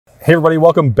Hey everybody,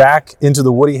 welcome back into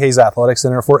the Woody Hayes Athletic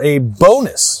Center for a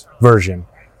bonus version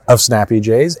of Snappy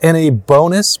Jays and a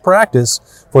bonus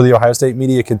practice for the Ohio State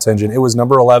media contingent. It was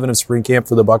number 11 of spring camp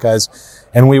for the Buckeyes,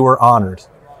 and we were honored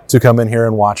to come in here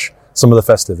and watch some of the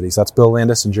festivities. That's Bill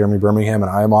Landis and Jeremy Birmingham,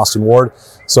 and I am Austin Ward.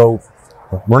 So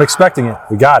weren't expecting it.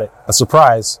 We got it. A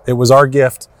surprise. It was our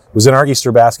gift. It was in our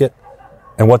Easter basket.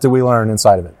 And what did we learn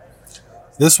inside of it?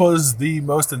 This was the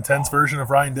most intense version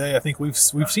of Ryan Day I think we've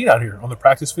seen out here on the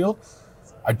practice field.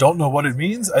 I don't know what it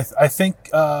means. I think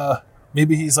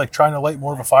maybe he's like trying to light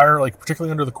more of a fire, like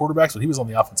particularly under the quarterbacks. But he was on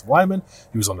the offensive linemen,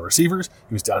 he was on the receivers,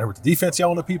 he was down here with the defense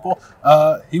yelling at people.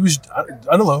 He was,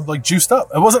 I don't know, like juiced up.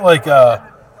 It wasn't like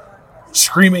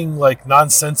screaming like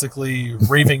nonsensically,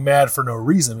 raving mad for no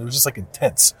reason. It was just like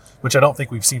intense, which I don't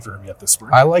think we've seen from him yet this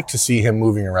spring. I like to see him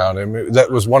moving around. I mean, that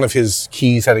was one of his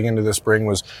keys heading into this spring,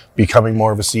 was becoming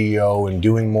more of a CEO and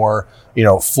doing more,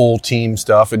 full team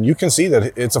stuff. And you can see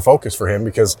that it's a focus for him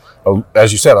because,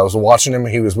 as you said, I was watching him.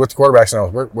 He was with the quarterbacks, and I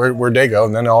was, where'd they go?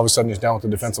 And then all of a sudden he's down with the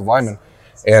defensive lineman.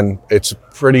 And it's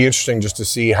pretty interesting just to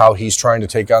see how he's trying to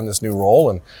take on this new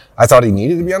role. And I thought he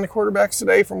needed to be on the quarterbacks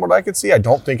today from what I could see. I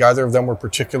don't think either of them were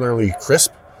particularly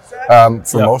crisp for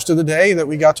most of the day that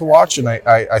we got to watch. And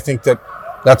I think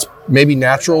that's maybe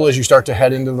natural as you start to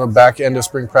head into the back end of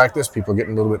spring practice. People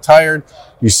getting a little bit tired.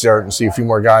 You start to see a few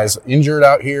more guys injured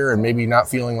out here and maybe not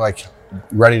feeling like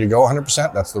ready to go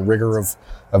 100%. That's the rigor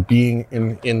of being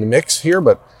in the mix here.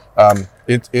 But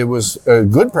it was a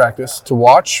good practice to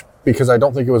watch, because I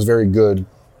don't think it was very good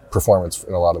performance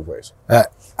in a lot of ways. I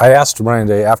asked Ryan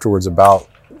Day afterwards about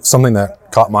something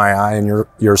that caught my eye, and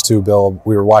yours too, Bill.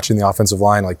 We were watching the offensive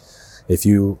line. Like, it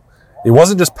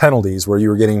wasn't just penalties where you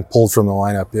were getting pulled from the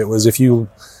lineup. It was if you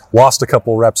lost a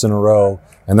couple reps in a row,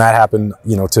 and that happened,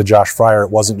 to Josh Fryer. It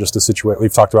wasn't just a situation.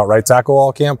 We've talked about right tackle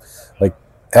all camp. Like,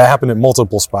 that happened at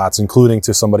multiple spots, including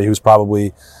to somebody who's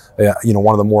probably,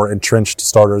 one of the more entrenched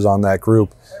starters on that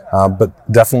group.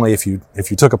 But definitely if you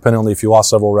took a penalty, if you lost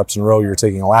several reps in a row, you were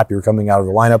taking a lap, you were coming out of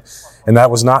the lineup. And that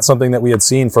was not something that we had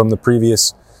seen from the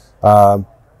previous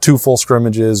 2 full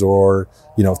scrimmages or,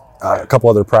 a couple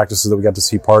other practices that we got to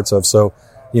see parts of. So,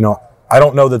 I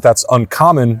don't know that that's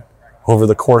uncommon over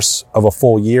the course of a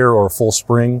full year or a full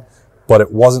spring, but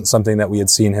it wasn't something that we had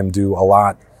seen him do a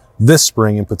lot this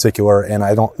spring in particular. And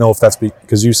I don't know if that's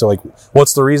because you said, like,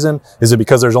 what's the reason? Is it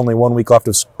because there's only 1 week left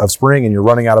of spring and you're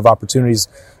running out of opportunities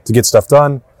to get stuff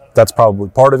done? That's probably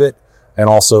part of it. And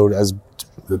also,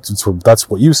 that's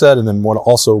what you said. And then what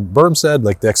also Berm said,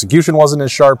 like, the execution wasn't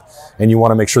as sharp and you want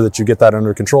to make sure that you get that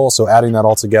under control. So adding that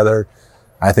all together,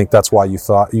 I think that's why you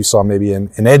thought you saw maybe an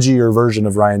edgier version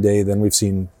of Ryan Day than we've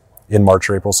seen in March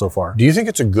or April so far. Do you think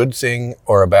it's a good thing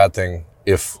or a bad thing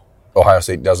if Ohio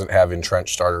State doesn't have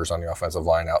entrenched starters on the offensive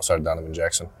line outside of Donovan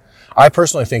Jackson? I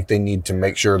personally think they need to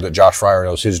make sure that Josh Fryer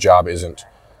knows his job isn't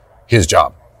his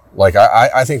job. Like,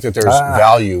 I think that there's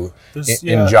value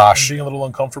in Josh being a little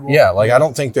uncomfortable. Yeah, like, I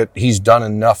don't think that he's done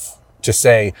enough to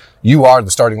say, you are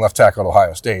the starting left tackle at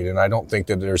Ohio State. And I don't think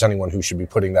that there's anyone who should be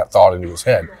putting that thought into his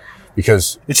head,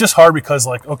 because it's just hard because,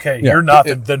 like, okay, you're not,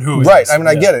 then who is? Right. I mean,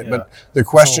 I get it, but the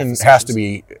question has to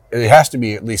be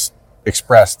at least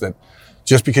expressed that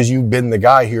just because you've been the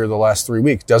guy here the last 3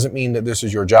 weeks doesn't mean that this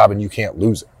is your job and you can't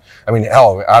lose it. I mean,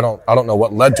 hell, I don't know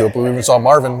what led to it, but we even saw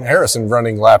Marvin Harrison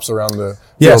running laps around the field.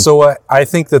 Yeah, so I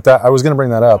think that I was going to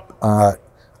bring that up.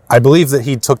 I believe that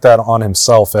he took that on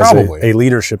himself as a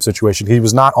leadership situation. He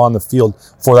was not on the field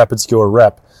for that particular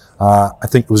rep. I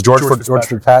think it was George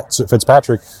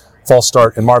Fitzpatrick, false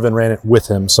start, and Marvin ran it with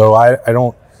him. So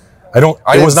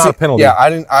it was not a penalty. Yeah,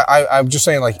 I'm just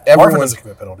saying, like, everyone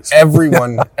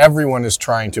is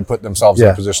trying to put themselves in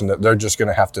a position that they're just going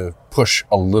to have to push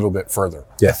a little bit further.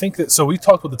 Yeah. I think that, so we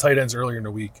talked with the tight ends earlier in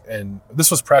the week, and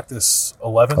this was practice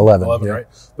 11, right?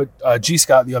 But G.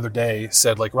 Scott the other day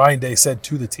said, like, Ryan Day said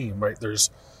to the team, right, there's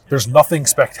nothing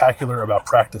spectacular about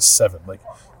practice 7. Like,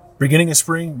 beginning of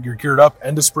spring, you're geared up.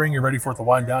 End of spring, you're ready for it to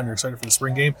wind down. You're excited for the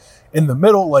spring game. In the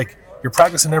middle, like, you're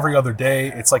practicing every other day.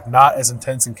 It's, like, not as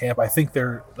intense in camp. I think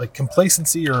they're, like,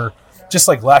 complacency or just,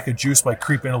 like, lack of juice might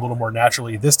creep in a little more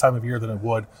naturally this time of year than it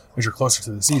would as you're closer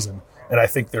to the season. And I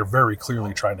think they're very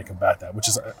clearly trying to combat that, which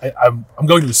is, I'm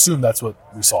going to assume that's what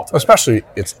we saw today. Especially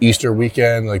it's Easter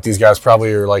weekend. Like, these guys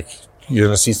probably are, like, you're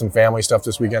going to see some family stuff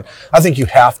this weekend. I think you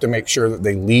have to make sure that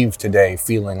they leave today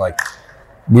feeling like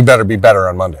we better be better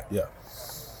on Monday. Yeah.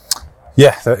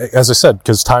 Yeah, as I said,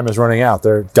 because time is running out.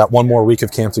 They've got 1 more week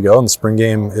of camp to go, and the spring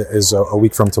game is a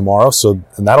week from tomorrow.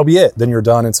 And that'll be it. Then you're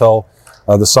done until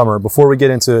the summer. Before we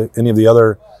get into any of the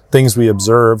other things we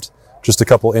observed, just a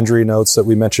couple injury notes that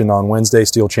we mentioned on Wednesday.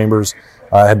 Steele Chambers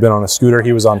had been on a scooter.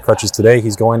 He was on crutches today.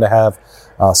 He's going to have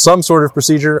some sort of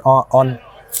procedure on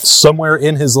somewhere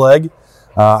in his leg.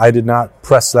 I did not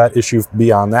press that issue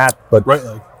beyond that, but right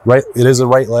leg. Right, it is a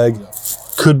right leg. Yeah.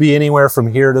 Could be anywhere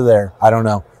from here to there. I don't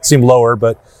know. Seemed lower,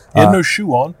 but he had no shoe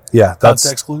on. Yeah,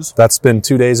 context clues. That's been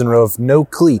 2 days in a row of no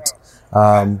cleat.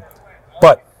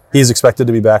 But he's expected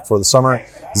to be back for the summer.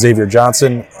 Xavier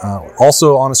Johnson,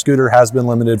 also on a scooter, has been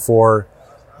limited for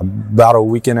about a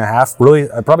week and a half. Really,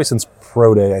 probably since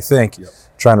pro day, I think. Yep.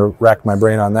 Trying to rack my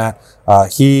brain on that.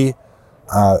 He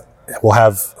will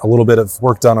have a little bit of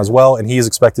work done as well, and he is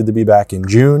expected to be back in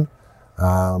June.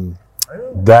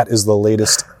 That is the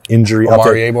latest injury update.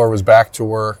 Amari Abor was back to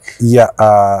work. Yeah.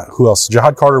 Who else?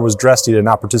 Jihad Carter was dressed. He did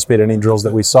not participate in any drills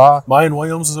that we saw. Mayan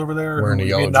Williams is over there. Wearing a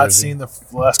yellow jersey. Not seen the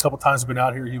last couple times I've been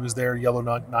out here. He was there, yellow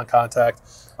non-contact.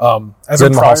 Evan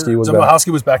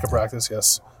Mahowski was back in practice,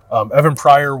 yes. Evan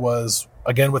Pryor was,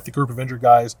 again, with the group of injured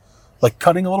guys, like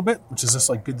cutting a little bit, which is just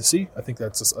like good to see. I think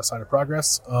that's a sign of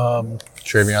progress.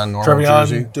 Trevion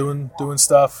doing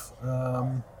stuff.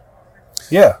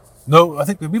 Yeah. No, I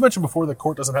think we mentioned before that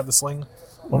Court doesn't have the sling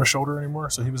on his shoulder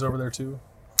anymore, so he was over there too.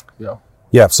 Yeah.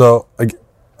 Yeah. So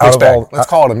let's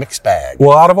call it a mixed bag.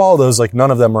 Well, out of all those, like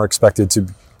none of them are expected to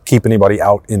keep anybody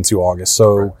out into August.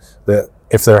 So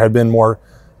if there had been more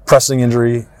pressing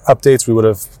injury updates, we would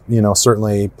have,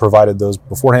 certainly provided those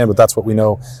beforehand. But that's what we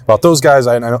know about those guys.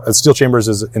 I know Steele Chambers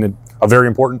is a very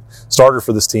important starter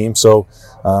for this team, so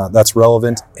that's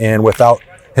relevant. And without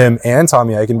him and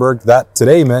Tommy Eichenberg, that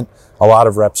today meant a lot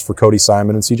of reps for Cody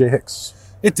Simon and CJ Hicks.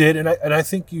 It did, and I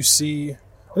think you see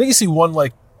one,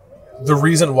 like, the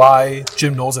reason why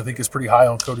Jim Knowles, I think, is pretty high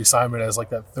on Cody Simon as like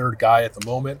that third guy at the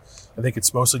moment. I think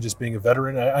it's mostly just being a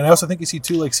veteran. And I also think you see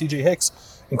too, like CJ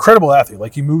Hicks, incredible athlete.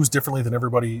 Like he moves differently than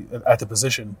everybody at the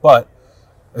position, but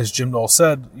as Jim Knowles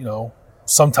said,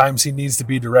 sometimes he needs to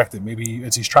be directed. Maybe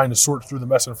as he's trying to sort through the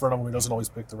mess in front of him, he doesn't always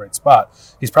pick the right spot.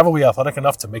 He's probably athletic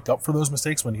enough to make up for those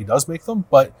mistakes when he does make them,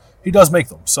 but he does make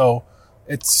them. So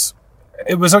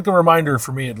it was like a reminder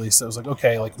for me, at least. It was like,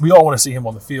 okay, like we all want to see him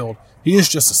on the field. He is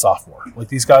just a sophomore. Like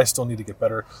these guys still need to get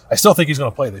better. I still think he's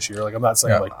going to play this year. Like I'm not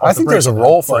saying I think there's a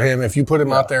role for him if you put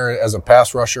him out there as a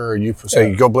pass rusher, or you say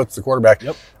you go blitz the quarterback.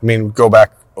 Yep. I mean, go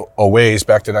back a ways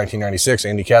back to 1996.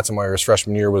 Andy Katzenmeyer's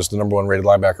freshman year was the number 1 rated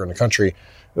linebacker in the country. It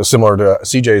was similar to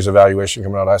CJ's evaluation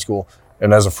coming out of high school.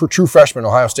 And as a true freshman,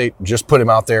 Ohio State just put him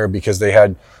out there because they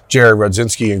had Jerry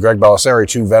Rudzinski and Greg Balisari,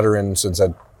 2 veterans, and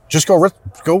said, just go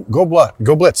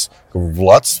blitz.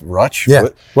 Rutch. Yeah.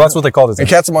 Well, that's what they called it. And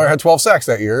Katzenmeyer had 12 sacks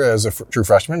that year as a true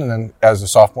freshman. And then as a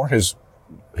sophomore, his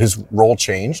role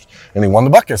changed and he won the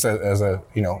Buckeyes as a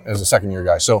second year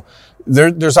guy. So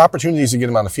there's opportunities to get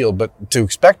him on the field, but to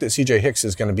expect that CJ Hicks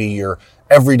is going to be your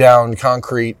every down,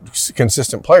 concrete,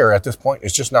 consistent player at this point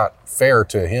is just not fair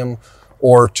to him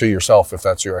or to yourself if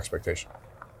that's your expectation.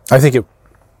 I think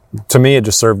to me, it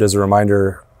just served as a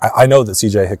reminder. I know that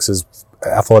CJ Hicks is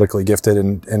athletically gifted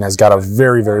and has got a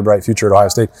very, very bright future at Ohio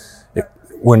State.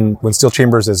 When Steele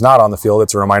Chambers is not on the field,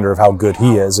 it's a reminder of how good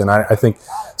he is. And I think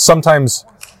sometimes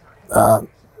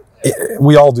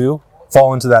we all do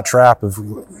fall into that trap of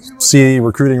see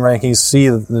recruiting rankings, see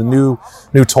the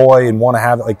new toy and want to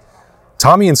have it. Like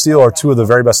Tommy and Steele are 2 of the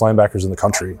very best linebackers in the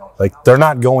country. Like they're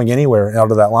not going anywhere out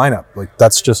of that lineup. Like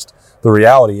that's just the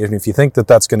reality. And if you think that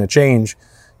that's going to change,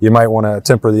 you might want to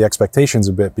temper the expectations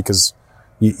a bit because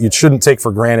you shouldn't take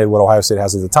for granted what Ohio State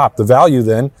has at the top. The value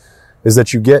then is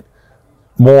that you get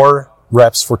more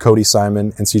reps for Cody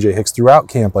Simon and CJ Hicks throughout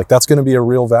camp. Like that's going to be a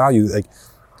real value. Like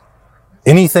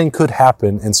anything could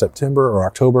happen in September or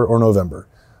October or November.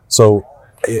 So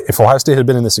if Ohio State had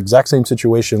been in this exact same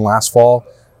situation last fall,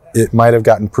 it might have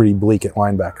gotten pretty bleak at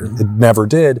linebacker. Mm-hmm. It never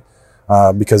did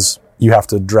because you have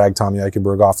to drag Tommy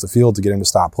Eichenberg off the field to get him to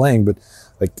stop playing. But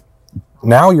like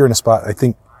now you're in a spot, I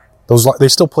think they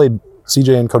still played.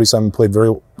 CJ and Cody Simon played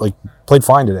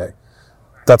fine today.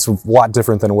 That's a lot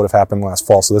different than what would have happened last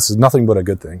fall. So this is nothing but a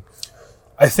good thing.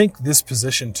 I think this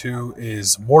position too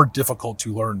is more difficult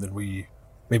to learn than we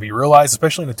maybe realize,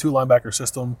 especially in a 2 linebacker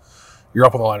system. You're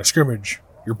up on the line of scrimmage,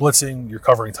 you're blitzing, you're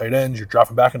covering tight ends, you're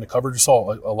dropping back into coverage. You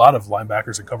saw a lot of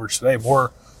linebackers in coverage today,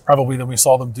 more probably than we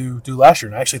saw them do last year.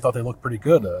 And I actually thought they looked pretty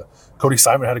good. Cody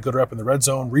Simon had a good rep in the red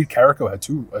zone. Reed Carrico had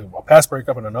a pass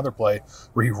breakup and another play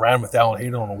where he ran with Allen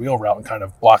Hayden on a wheel route and kind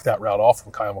of blocked that route off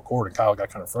from Kyle McCord. And Kyle got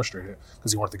kind of frustrated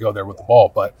because he wanted to go there with the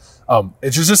ball. But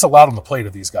it's just a lot on the plate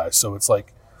of these guys. So it's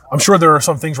like, I'm sure there are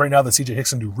some things right now that CJ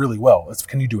Hicks can do really well.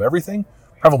 Can you do everything?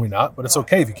 Probably not, but it's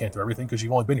okay if you can't do everything because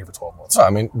you've only been here for 12 months. I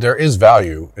mean, there is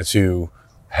value to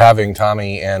having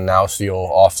Tommy and now Steele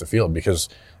off the field because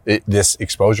this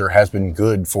exposure has been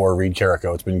good for Reed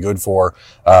Carrico. It's been good for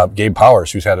Gabe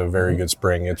Powers, who's had a very good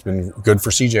spring. It's been good for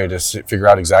CJ to figure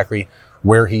out exactly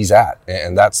where he's at.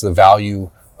 And that's the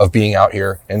value of being out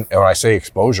here. And when I say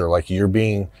exposure, like you're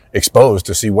being exposed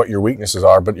to see what your weaknesses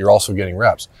are, but you're also getting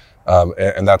reps.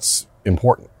 And that's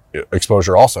important.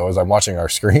 Exposure also, as I'm watching our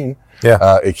screen,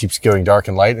 it keeps going dark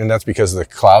and light, and that's because the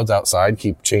clouds outside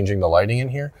keep changing the lighting in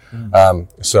here.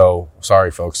 So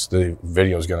sorry, folks, the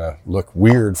video is going to look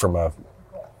weird from a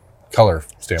color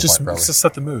standpoint. Just to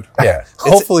set the mood. Yeah.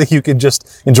 Hopefully you can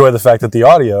just enjoy the fact that the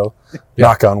audio,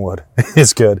 knock on wood,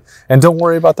 is good. And don't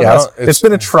worry about the mess. It's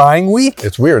been a trying week.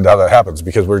 It's weird how that happens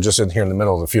because we're just in here in the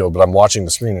middle of the field, but I'm watching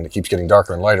the screen and it keeps getting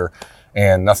darker and lighter,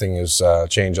 and nothing is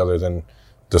changed other than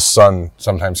the sun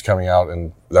sometimes coming out,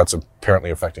 and that's apparently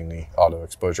affecting the auto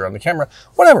exposure on the camera.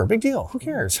 Whatever, big deal. Who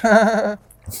cares?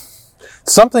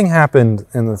 Something happened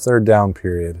in the third down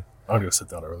period. I'm going to sit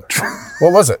down over there.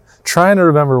 What was it? Trying to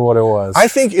remember what it was. I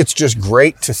think it's just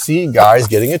great to see guys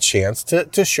getting a chance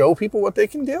to show people what they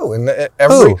can do. And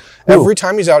every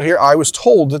time he's out here, I was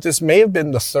told that this may have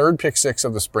been the third pick six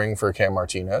of the spring for Cam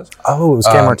Martinez. Oh, it was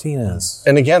Cam Martinez.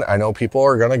 And again, I know people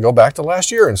are going to go back to last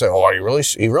year and say, oh,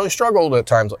 he really struggled at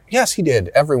times. Yes, he did.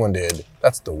 Everyone did.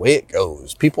 That's the way it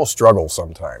goes. People struggle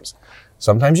sometimes.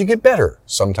 Sometimes you get better.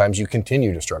 Sometimes you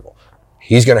continue to struggle.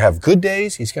 He's going to have good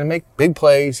days. He's going to make big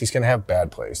plays. He's going to have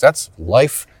bad plays. That's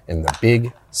life in the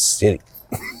big city.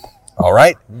 All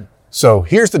right? So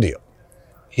here's the deal.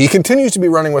 He continues to be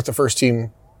running with the first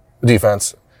team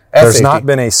defense. There's safety. Not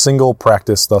been a single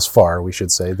practice thus far, we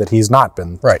should say, that he's not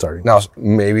been starting. Now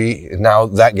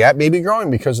that gap may be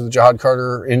growing because of the Jihad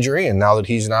Carter injury, and now that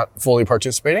he's not fully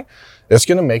participating, it's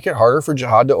going to make it harder for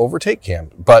Jihad to overtake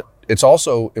Cam. But it's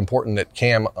also important that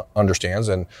Cam understands,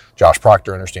 and Josh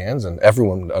Proctor understands, and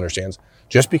everyone understands,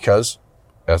 just because,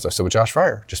 as I said with Josh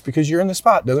Fryer, just because you're in the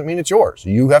spot doesn't mean it's yours.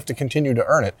 You have to continue to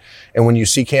earn it. And when you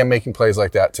see Cam making plays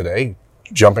like that today,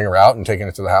 jumping around and taking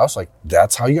it to the house, like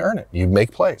that's how you earn it. You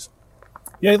make plays.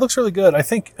 Yeah, he looks really good. I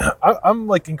think I'm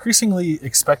like increasingly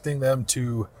expecting them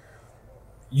to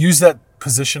use that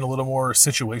position a little more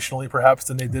situationally, perhaps,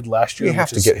 than they did last year. You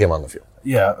have to get him on the field.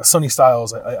 Yeah, Sonny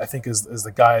Styles, I think, is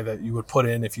the guy that you would put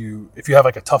in if you have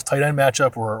like a tough tight end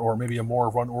matchup or maybe a more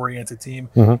run-oriented team.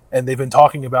 Mm-hmm. And they've been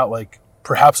talking about like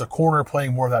perhaps a corner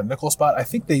playing more of that nickel spot. I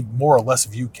think they more or less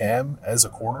view Cam as a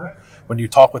corner when you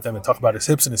talk with them and talk about his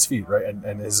hips and his feet, right?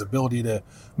 And his ability to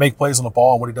make plays on the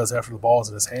ball and what he does after the ball is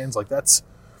in his hands. Like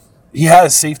he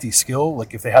has safety skill.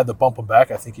 Like if they had to bump him back,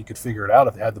 I think he could figure it out.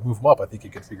 If they had to move him up, I think he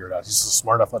could figure it out. He's just a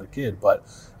smart, athletic kid. But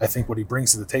I think what he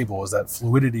brings to the table is that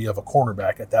fluidity of a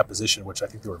cornerback at that position, which I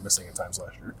think they were missing at times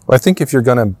last year. Well, I think if you're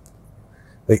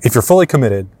fully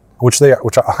committed, which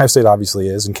Ohio State obviously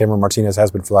is, and Cameron Martinez has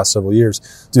been for the last several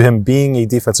years, to him being a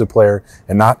defensive player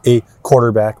and not a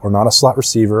quarterback or not a slot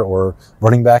receiver or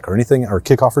running back or anything, or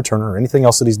kickoff returner or anything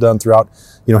else that he's done throughout,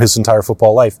 his entire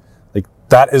football life. Like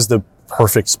that is the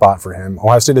perfect spot for him.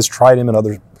 Ohio State has tried him in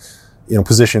other,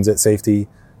 positions at safety,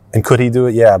 and could he do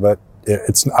it? Yeah, but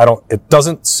it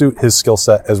doesn't suit his skill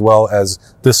set as well as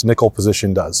this nickel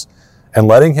position does. And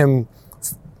letting him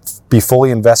be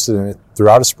fully invested in it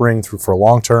throughout a spring for a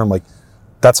long term, like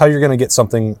that's how you're going to get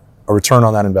a return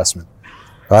on that investment.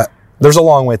 There's a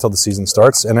long way till the season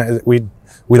starts, and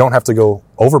we don't have to go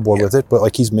overboard with it, but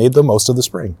like he's made the most of the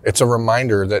spring. It's a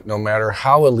reminder that no matter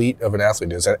how elite of an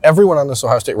athlete is, and everyone on this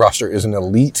Ohio State roster is an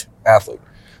elite athlete,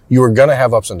 you are going to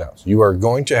have ups and downs. You are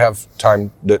going to have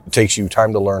time that takes you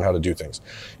time to learn how to do things.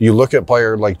 You look at a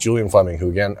player like Julian Fleming, who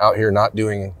again out here not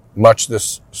doing much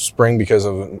this spring because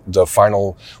of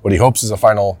what he hopes is a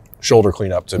final shoulder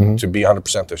cleanup to be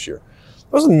 100% this year. He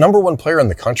was the number one player in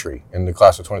the country in the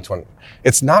class of 2020.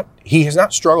 He has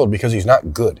not struggled because he's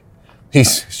not good.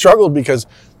 He's struggled because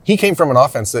he came from an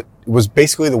offense that was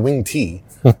basically the wing T,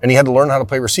 and he had to learn how to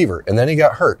play receiver. And then he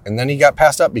got hurt, and then he got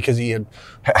passed up because he had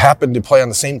happened to play on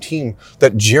the same team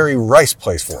that Jerry Rice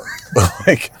plays for.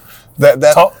 Like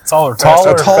taller,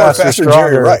 faster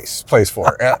Jerry Rice plays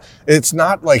for. It's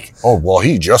not like, oh well,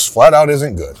 he just flat out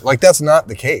isn't good. Like that's not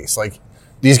the case. Like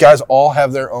these guys all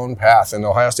have their own path, and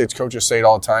Ohio State's coaches say it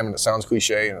all the time, and it sounds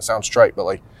cliche and it sounds trite, but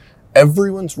like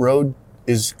everyone's road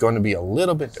is going to be a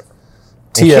little bit different.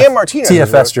 Cam Martinez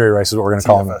TFS Jerry Rice is what we're going to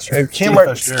call him. And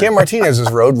Cam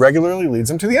Martinez's road regularly leads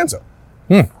him to the end zone.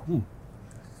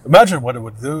 Imagine what it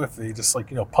would do if they just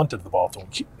punted the ball to him.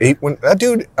 That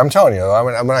dude, I'm telling you,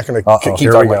 I'm not going to keep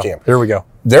talking about Cam. Here we go.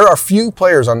 There are few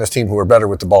players on this team who are better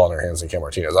with the ball in their hands than Cam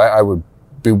Martinez. I would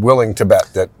be willing to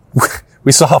bet that.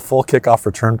 We saw a full kickoff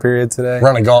return period today.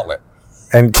 Run a gauntlet.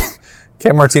 And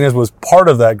Cam Martinez was part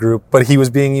of that group, but he was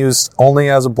being used only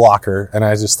as a blocker, and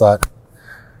I just thought,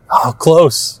 Oh,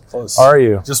 close. Are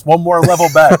you? Just one more level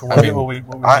back.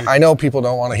 I know people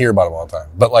don't want to hear about him all the time,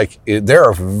 but there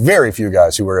are very few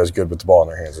guys who are as good with the ball in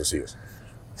their hands as he is.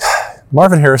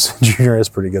 Marvin Harrison Jr. is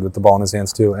pretty good with the ball in his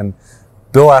hands too. And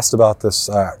Bill asked about this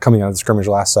coming out of the scrimmage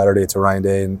last Saturday to Ryan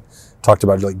Day and talked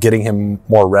about getting him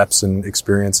more reps and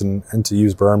experience and to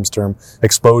use Berm's term,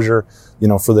 exposure,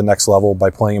 for the next level by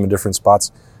playing him in different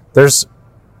spots.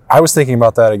 I was thinking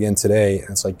about that again today, and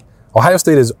it's like Ohio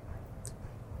State is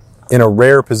in a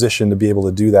rare position to be able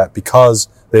to do that because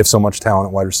they have so much talent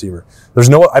at wide receiver.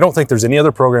 I don't think there's any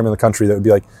other program in the country that would be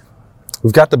like,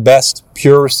 we've got the best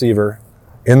pure receiver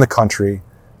in the country.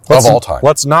 Of all time.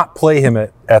 Let's not play him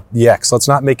at the X. Let's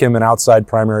not make him an outside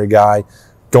primary guy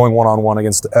going one-on-one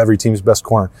against every team's best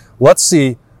corner. Let's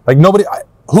see,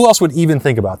 who else would even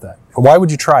think about that? Why would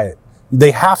you try it?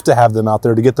 They have to have them out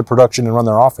there to get the production and run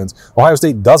their offense. Ohio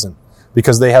State doesn't,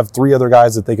 because they have 3 other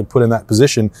guys that they could put in that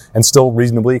position and still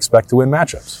reasonably expect to win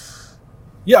matchups.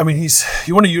 Yeah, I mean,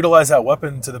 you want to utilize that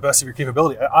weapon to the best of your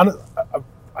capability.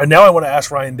 Now I want to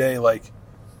ask Ryan Day,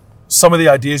 some of the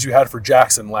ideas you had for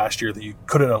Jackson last year that you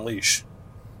couldn't unleash,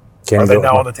 are they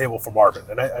now on the table for Marvin?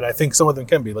 And I think some of them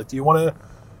can be. Do you want to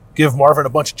give Marvin a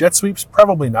bunch of jet sweeps?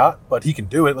 Probably not, but he can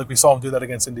do it. We saw him do that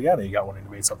against Indiana. He got one and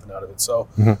he made something out of it. So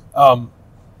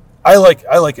I like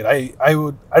it.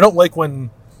 I don't like when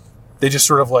they just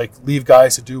sort of leave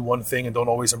guys to do one thing and don't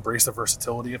always embrace the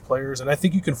versatility of players. And I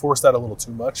think you can force that a little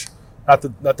too much. Not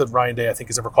that Ryan Day, I think,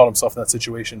 has ever caught himself in that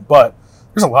situation, but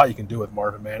there's a lot you can do with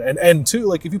Marvin, man. And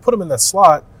too, if you put him in that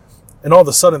slot and all of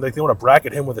a sudden they want to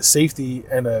bracket him with a safety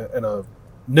and a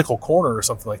nickel corner or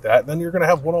something like that, then you're going to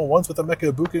have one-on-ones with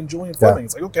Emeka Ibuka and Julian Fleming.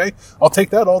 It's okay, I'll take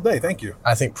that all day. Thank you.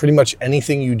 I think pretty much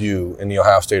anything you do in the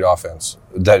Ohio State offense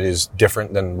that is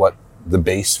different than what the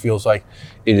base feels like,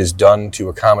 it is done to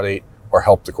accommodate or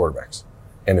help the quarterbacks.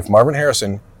 And if Marvin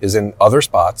Harrison is in other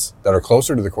spots that are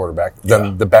closer to the quarterback,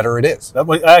 then the better it is. That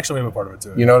actually may be a part of it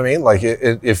too. You know what I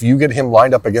mean? If you get him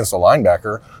lined up against a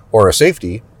linebacker or a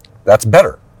safety, that's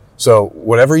better. So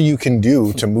whatever you can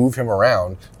do to move him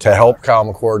around to help Kyle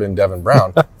McCord and Devin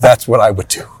Brown, that's what I would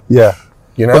do. Yeah.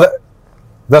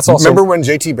 That's also... Remember when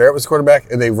JT Barrett was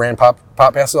quarterback and they ran pop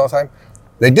passes all the time?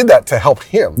 They did that to help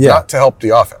him, not to help the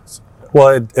offense. Well,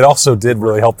 it also did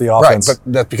really help the offense. Right,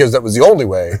 but that's because that was the only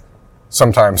way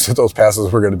sometimes those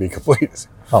passes were going to be complete.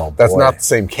 Oh, that's not the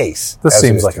same case. This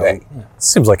seems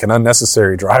like an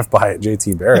unnecessary drive-by at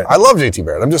JT Barrett. I love JT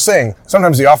Barrett. I'm just saying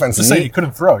sometimes the offense... Just saying you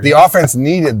couldn't throw. The offense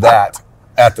needed that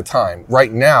at the time.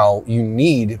 Right now, you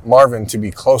need Marvin to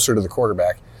be closer to the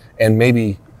quarterback and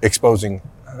maybe exposing...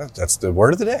 That's the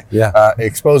word of the day. Yeah.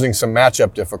 Exposing some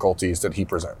matchup difficulties that he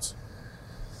presents.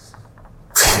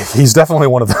 He's definitely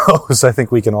one of those. I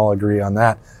think we can all agree on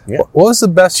that. Yeah. What was the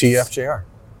best... TFJR.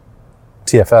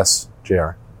 TFS,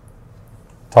 JR.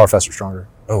 Taller, faster, stronger.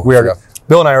 Oh,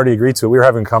 Bill and I already agreed to it. We were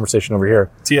having a conversation over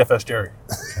here. TFS Jerry.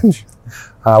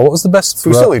 What was the best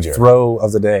throw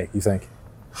of the day, you think?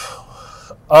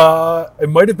 It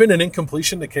might have been an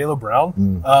incompletion to Caleb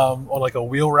Brown on a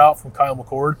wheel route from Kyle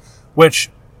McCord, which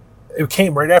it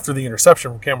came right after the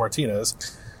interception from Cam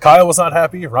Martinez. Kyle was not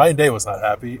happy. Ryan Day was not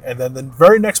happy. And then the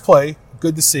very next play,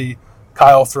 good to see,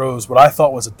 Kyle throws what I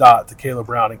thought was a dot to Caleb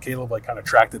Brown, and Caleb kind of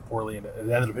tracked it poorly, and it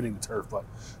ended up hitting the turf. But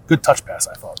good touch pass,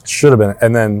 I thought. Should have been.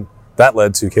 And then that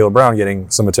led to Caleb Brown getting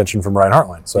some attention from Ryan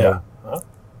Hartline. So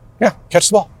catch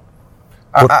the ball.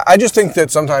 I just think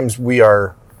that sometimes we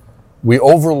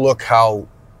overlook how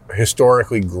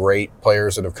historically great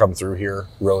players that have come through here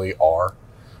really are.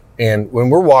 And when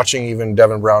we're watching even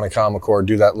Devin Brown and Kyle McCord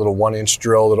do that little 1-inch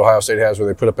drill that Ohio State has where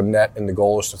they put up a net and the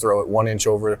goal is to throw it 1 inch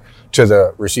over to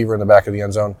the receiver in the back of the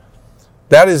end zone,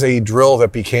 that is a drill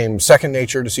that became second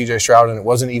nature to C.J. Stroud, and it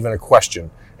wasn't even a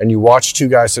question. And you watch 2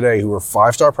 guys today who were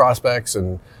 5-star prospects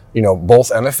and,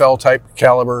 both NFL-type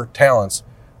caliber talents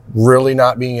really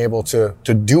not being able to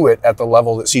do it at the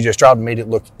level that C.J. Stroud made it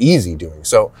look easy doing.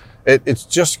 So it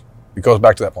goes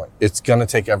back to that point. It's going to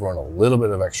take everyone a little bit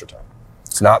of extra time.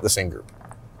 It's not the same group.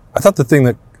 I thought the thing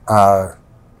that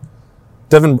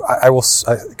Devin,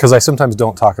 because I sometimes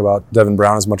don't talk about Devin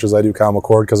Brown as much as I do Kyle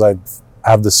McCord because I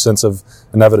have this sense of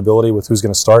inevitability with who's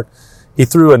going to start. He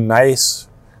threw a nice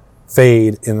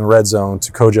fade in the red zone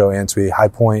to Kojo Antwi, high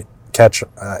point catch.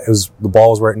 The ball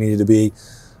was where it needed to be.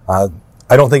 I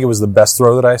don't think it was the best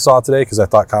throw that I saw today because I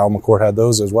thought Kyle McCord had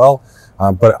those as well.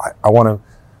 But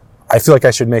I feel like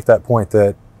I should make that point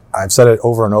that I've said it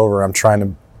over and over. I'm trying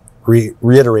to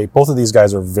reiterate, both of these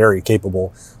guys are very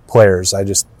capable players.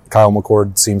 Kyle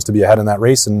McCord seems to be ahead in that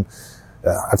race, and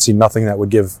I've seen nothing that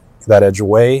would give that edge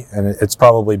away, and it's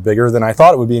probably bigger than I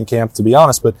thought it would be in camp, to be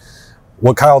honest. But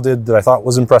what Kyle did that I thought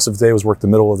was impressive today was work the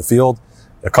middle of the field,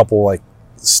 a couple like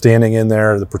standing in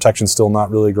there, the protection's still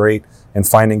not really great, and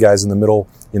finding guys in the middle,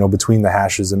 between the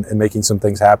hashes and making some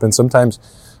things happen. Sometimes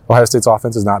Ohio State's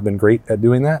offense has not been great at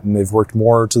doing that, and they've worked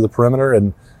more to the perimeter,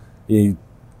 and you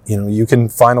can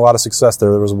find a lot of success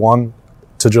there. There was one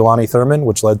to Jelani Thurman,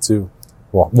 which led to,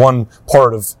 one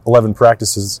part of 11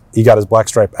 practices, he got his black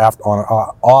stripe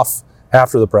off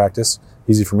after the practice.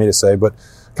 Easy for me to say, but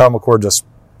Kyle McCord just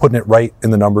putting it right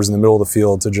in the numbers in the middle of the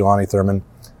field to Jelani Thurman.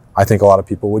 I think a lot of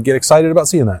people would get excited about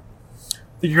seeing that.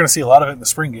 I think you're going to see a lot of it in the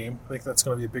spring game. I think that's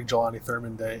going to be a big Jelani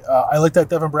Thurman day. I like that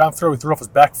Devin Brown throw. He threw off his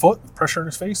back foot with pressure in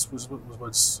his face,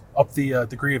 was up the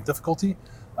degree of difficulty.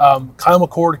 Kyle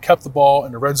McCord kept the ball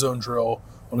in the red zone drill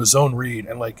on a zone read,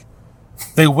 and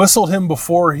they whistled him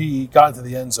before he got into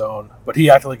the end zone, but he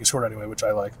acted like he scored anyway, which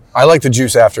I like. I like the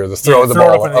juice after the throw of the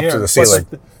ball up to the ceiling.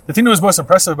 The thing that was most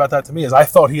impressive about that to me is I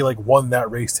thought he won that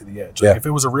race to the edge. If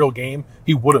it was a real game,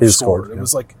 he would have scored. It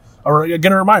was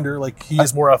again a reminder, he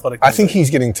is more athletic. I think he's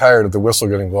getting tired of the whistle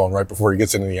getting blown right before he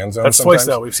gets into the end zone. That's twice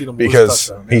now we've seen him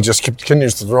because he just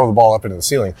continues to throw the ball up into the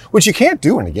ceiling, which you can't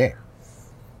do in a game.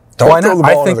 Don't throw the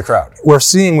ball into the crowd. We're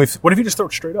seeing what if you just throw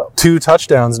it straight up? 2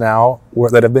 touchdowns now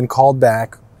that have been called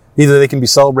back. Either they can be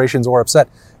celebrations or upset.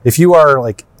 If you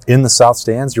are in the south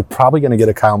stands, you're probably going to get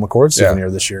a Kyle McCord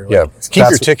souvenir this year. Keep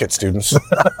your ticket, students. You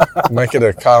might get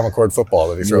a Kyle McCord football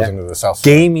that he throws into the south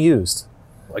stand. Game used.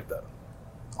 I like that.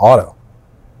 Auto.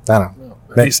 I don't know.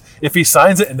 If he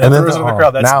signs it and then throws it in the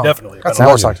crowd, that's definitely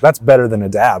that's better than a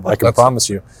dab. I can promise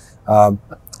you.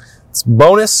 It's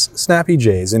bonus Snappy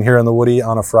Jays in here in the Woody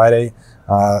on a Friday.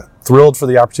 Thrilled for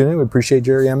the opportunity. We appreciate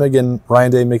Jerry Emig and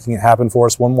Ryan Day making it happen for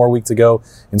us. One more week to go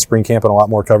in spring camp and a lot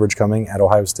more coverage coming at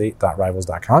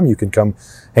ohiostate.rivals.com. You can come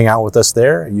hang out with us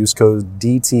there. Use code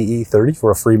DTE30 for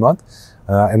a free month.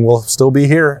 And we'll still be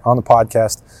here on the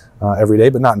podcast every day,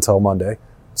 but not until Monday.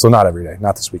 So not every day,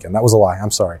 not this weekend. That was a lie.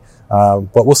 I'm sorry.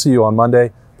 But we'll see you on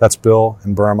Monday. That's Bill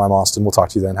and Berm. I'm Austin. We'll talk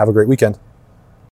to you then. Have a great weekend.